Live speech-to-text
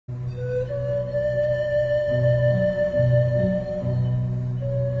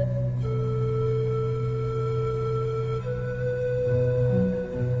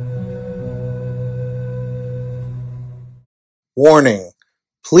Warning,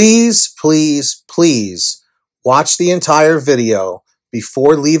 please, please, please watch the entire video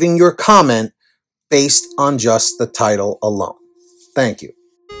before leaving your comment based on just the title alone. Thank you.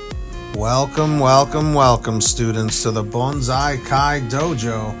 Welcome, welcome, welcome, students, to the Bonsai Kai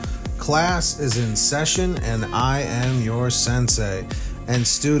Dojo. Class is in session, and I am your sensei. And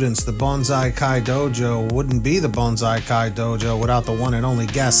students, the Bonsai Kai Dojo wouldn't be the Bonsai Kai Dojo without the one and only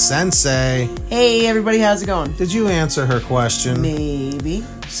guest sensei. Hey everybody, how's it going? Did you answer her question? Maybe.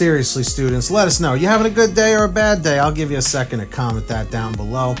 Seriously, students, let us know. You having a good day or a bad day? I'll give you a second to comment that down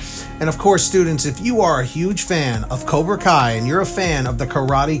below. And of course, students, if you are a huge fan of Cobra Kai and you're a fan of the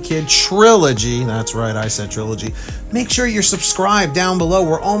Karate Kid trilogy, that's right, I said trilogy, make sure you're subscribed down below.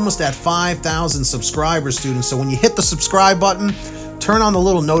 We're almost at 5,000 subscribers, students. So when you hit the subscribe button, turn on the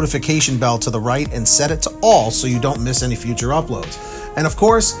little notification bell to the right and set it to all so you don't miss any future uploads. And of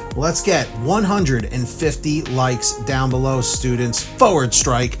course, let's get 150 likes down below, students. Forward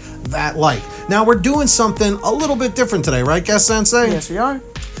strike that like. Now, we're doing something a little bit different today, right, guest sensei? Yes, we are.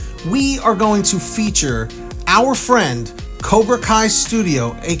 We are going to feature our friend, Cobra Kai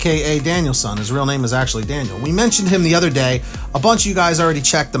Studio, aka Danielson. His real name is actually Daniel. We mentioned him the other day. A bunch of you guys already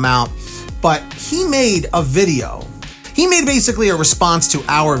checked him out, but he made a video. He made basically a response to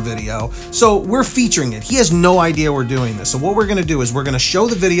our video, so we're featuring it. He has no idea we're doing this. So what we're gonna do is we're gonna show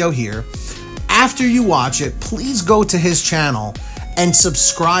the video here. After you watch it, please go to his channel and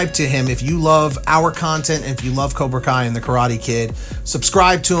subscribe to him if you love our content and if you love Cobra Kai and the Karate Kid.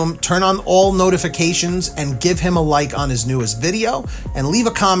 Subscribe to him, turn on all notifications, and give him a like on his newest video, and leave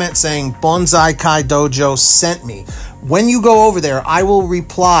a comment saying Bonsai Kai Dojo sent me. When you go over there, I will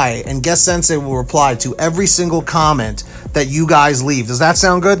reply, and Guest Sensei will reply to every single comment that you guys leave. Does that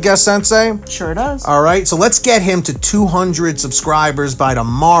sound good, Guest Sensei? Sure does. All right, so let's get him to 200 subscribers by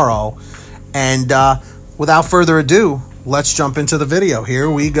tomorrow. And without further ado, let's jump into the video. Here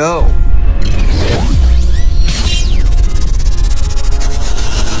we go.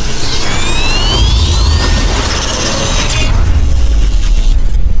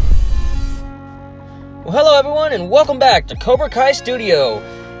 Hello everyone, and welcome back to Cobra Kai Studio.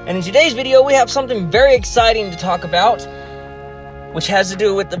 And in today's video we have something very exciting to talk about, which has to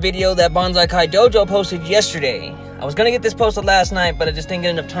do with the video that Bonsai Kai Dojo posted yesterday. I was gonna get this posted last night, but I just didn't get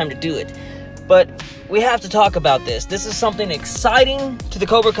enough time to do it. But we have to talk about this. This is something exciting to the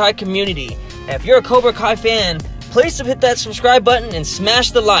Cobra Kai community. And if you're a Cobra Kai fan, please hit that subscribe button and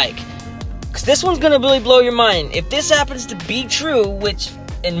smash the like, because this one's gonna really blow your mind. If this happens to be true, which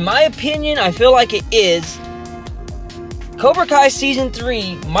in my opinion, I feel like it is, Cobra Kai Season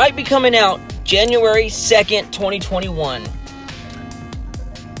 3 might be coming out January 2nd, 2021.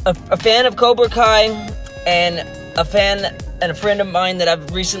 A fan of Cobra Kai and a friend of mine that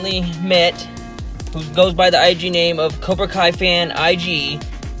I've recently met, who goes by the IG name of Cobra Kai Fan IG,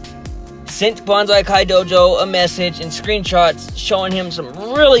 sent Bonsai Kai Dojo a message and screenshots showing him some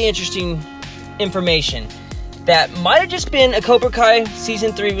really interesting information that might have just been a Cobra Kai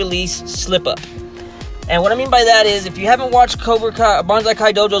Season 3 release slip-up. And what I mean by that is, if you haven't watched Bonsai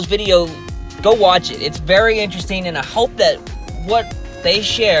Kai Dojo's video, go watch it. It's very interesting, and I hope that what they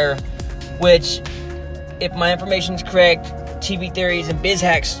share, which, if my information is correct, TV Theories and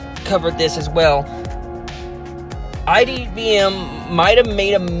BizHacks covered this as well. IDBM might have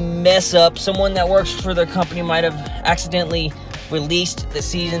made a mess up. Someone that works for their company might have accidentally released the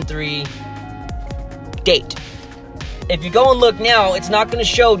Season 3 date. If you go and look now, it's not going to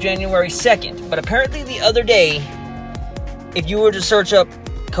show January 2nd. But apparently the other day, if you were to search up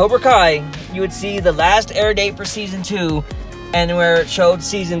Cobra Kai, you would see the last air date for Season 2, and where it showed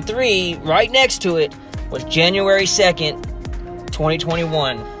Season 3, right next to it, was January 2nd,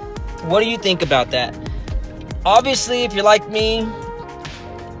 2021. What do you think about that? Obviously, if you're like me,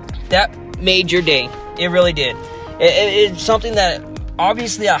 that made your day. It really did. It's something that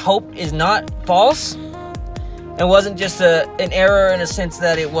obviously I hope is not false. It wasn't just an error in a sense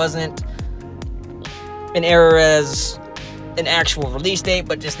that it wasn't an error as an actual release date,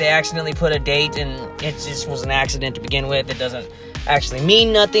 but just they accidentally put a date and it just was an accident to begin with. It doesn't actually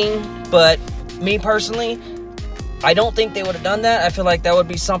mean nothing, but me personally, I don't think they would have done that. I feel like that would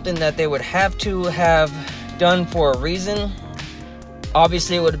be something that they would have to have done for a reason.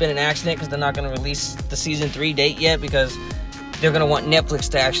 Obviously, it would have been an accident because they're not going to release the Season 3 date yet, because they're going to want Netflix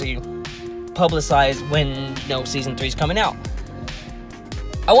to actually publicize when, Season 3 is coming out.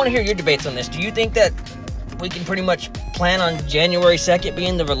 I want to hear your debates on this. Do you think that we can pretty much plan on January 2nd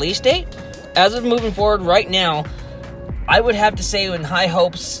being the release date? As of moving forward right now, I would have to say in high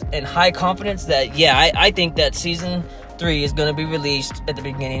hopes and high confidence that, yeah, I think that Season 3 is going to be released at the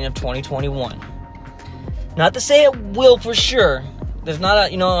beginning of 2021. Not to say it will for sure. There's not a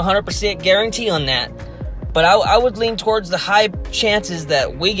 100% guarantee on that. But I would lean towards the high chances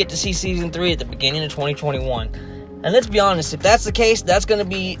that we get to see Season 3 at the beginning of 2021. And let's be honest, if that's the case, that's going to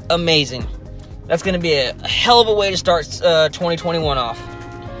be amazing. That's going to be a hell of a way to start 2021 off.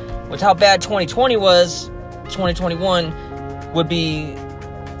 With how bad 2020 was, 2021 would be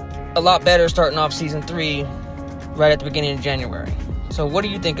a lot better starting off Season 3 right at the beginning of January. So what do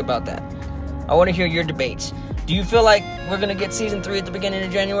you think about that? I want to hear your debates. Do you feel like we're going to get Season 3 at the beginning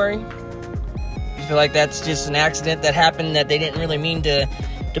of January? Do you feel like that's just an accident that happened that they didn't really mean to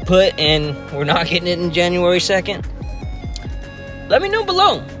put, and we're not getting it in January 2nd? Let me know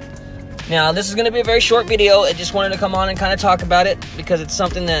below. Now, this is going to be a very short video. I just wanted to come on and kind of talk about it because it's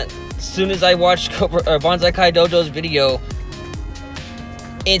something that as soon as I watched Bonsai Kai Dojo's video,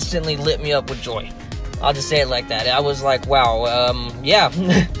 instantly lit me up with joy. I'll just say it like that. I was like, wow, yeah,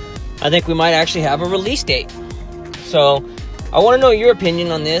 I think we might actually have a release date. So, I want to know your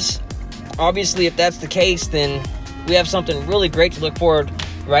opinion on this. Obviously, if that's the case, then we have something really great to look forward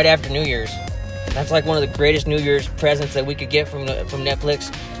right after New Year's. That's like one of the greatest New Year's presents that we could get from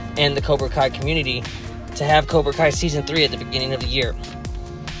Netflix and the Cobra Kai community, to have Cobra Kai Season 3 at the beginning of the year.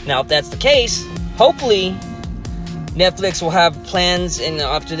 Now, if that's the case, hopefully Netflix will have plans, and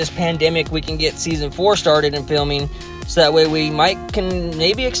after this pandemic, we can get Season 4 started and filming, so that way we can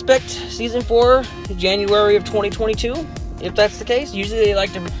maybe expect Season 4 in January of 2022, if that's the case. Usually they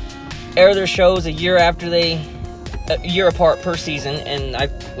like to air their shows a year apart per season, and I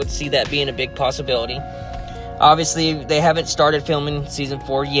would see that being a big possibility. Obviously, they haven't started filming Season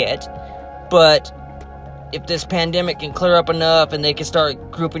 4 yet, but if this pandemic can clear up enough and they can start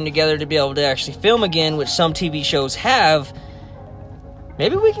grouping together to be able to actually film again, which some TV shows have,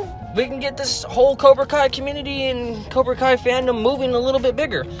 maybe we can get this whole Cobra Kai community and Cobra Kai fandom moving a little bit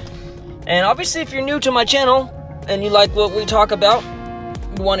bigger. And obviously, if you're new to my channel and you like what we talk about,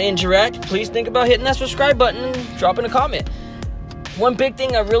 you want to interact, please think about hitting that subscribe button and dropping a comment. One big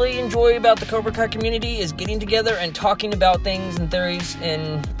thing I really enjoy about the Cobra Kai community is getting together and talking about things and theories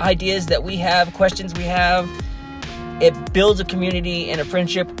and ideas that we have, questions we have. It builds a community and a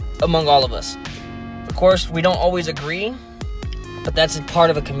friendship among all of us. Of course, we don't always agree, but that's a part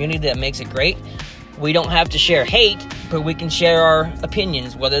of a community that makes it great. We don't have to share hate, but we can share our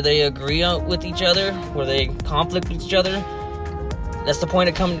opinions, whether they agree with each other, whether they conflict with each other. That's the point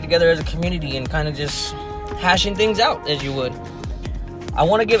of coming together as a community and kind of just hashing things out as you would. I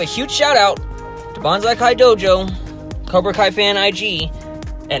want to give a huge shout out to Bonsai Kai Dojo, Cobra Kai Fan IG,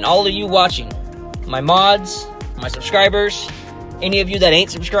 and all of you watching. My mods, my subscribers, any of you that ain't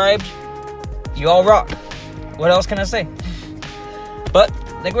subscribed, you all rock. What else can I say? But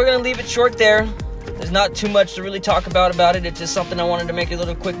I think we're going to leave it short there. There's not too much to really talk about it. It's just something I wanted to make a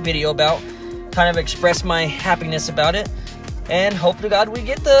little quick video about, kind of express my happiness about it. And hope to God we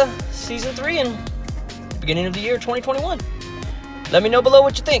get the Season 3 in the beginning of the year 2021. Let me know below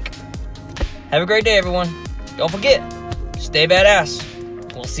what you think. Have a great day, everyone. Don't forget, stay badass.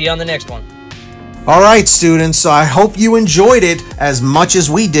 We'll see you on the next one. All right, students, so I hope you enjoyed it as much as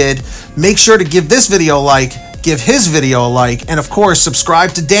we did. Make sure to give this video a like, give his video a like, and of course,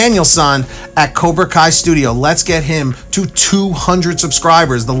 subscribe to Daniel-san at Cobra Kai Studio. Let's get him to 200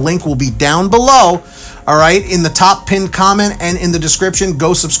 subscribers. The link will be down below. All right, in the top pinned comment and in the description,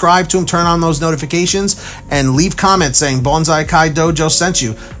 go subscribe to him, turn on those notifications, and leave comments saying Bonsai Kai Dojo sent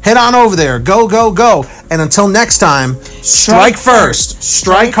you. Head on over there. Go, go, go. And until next time, strike first,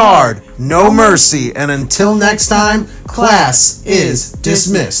 strike hard, no mercy. And until next time, class is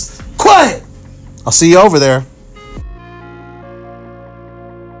dismissed. Quiet! I'll see you over there.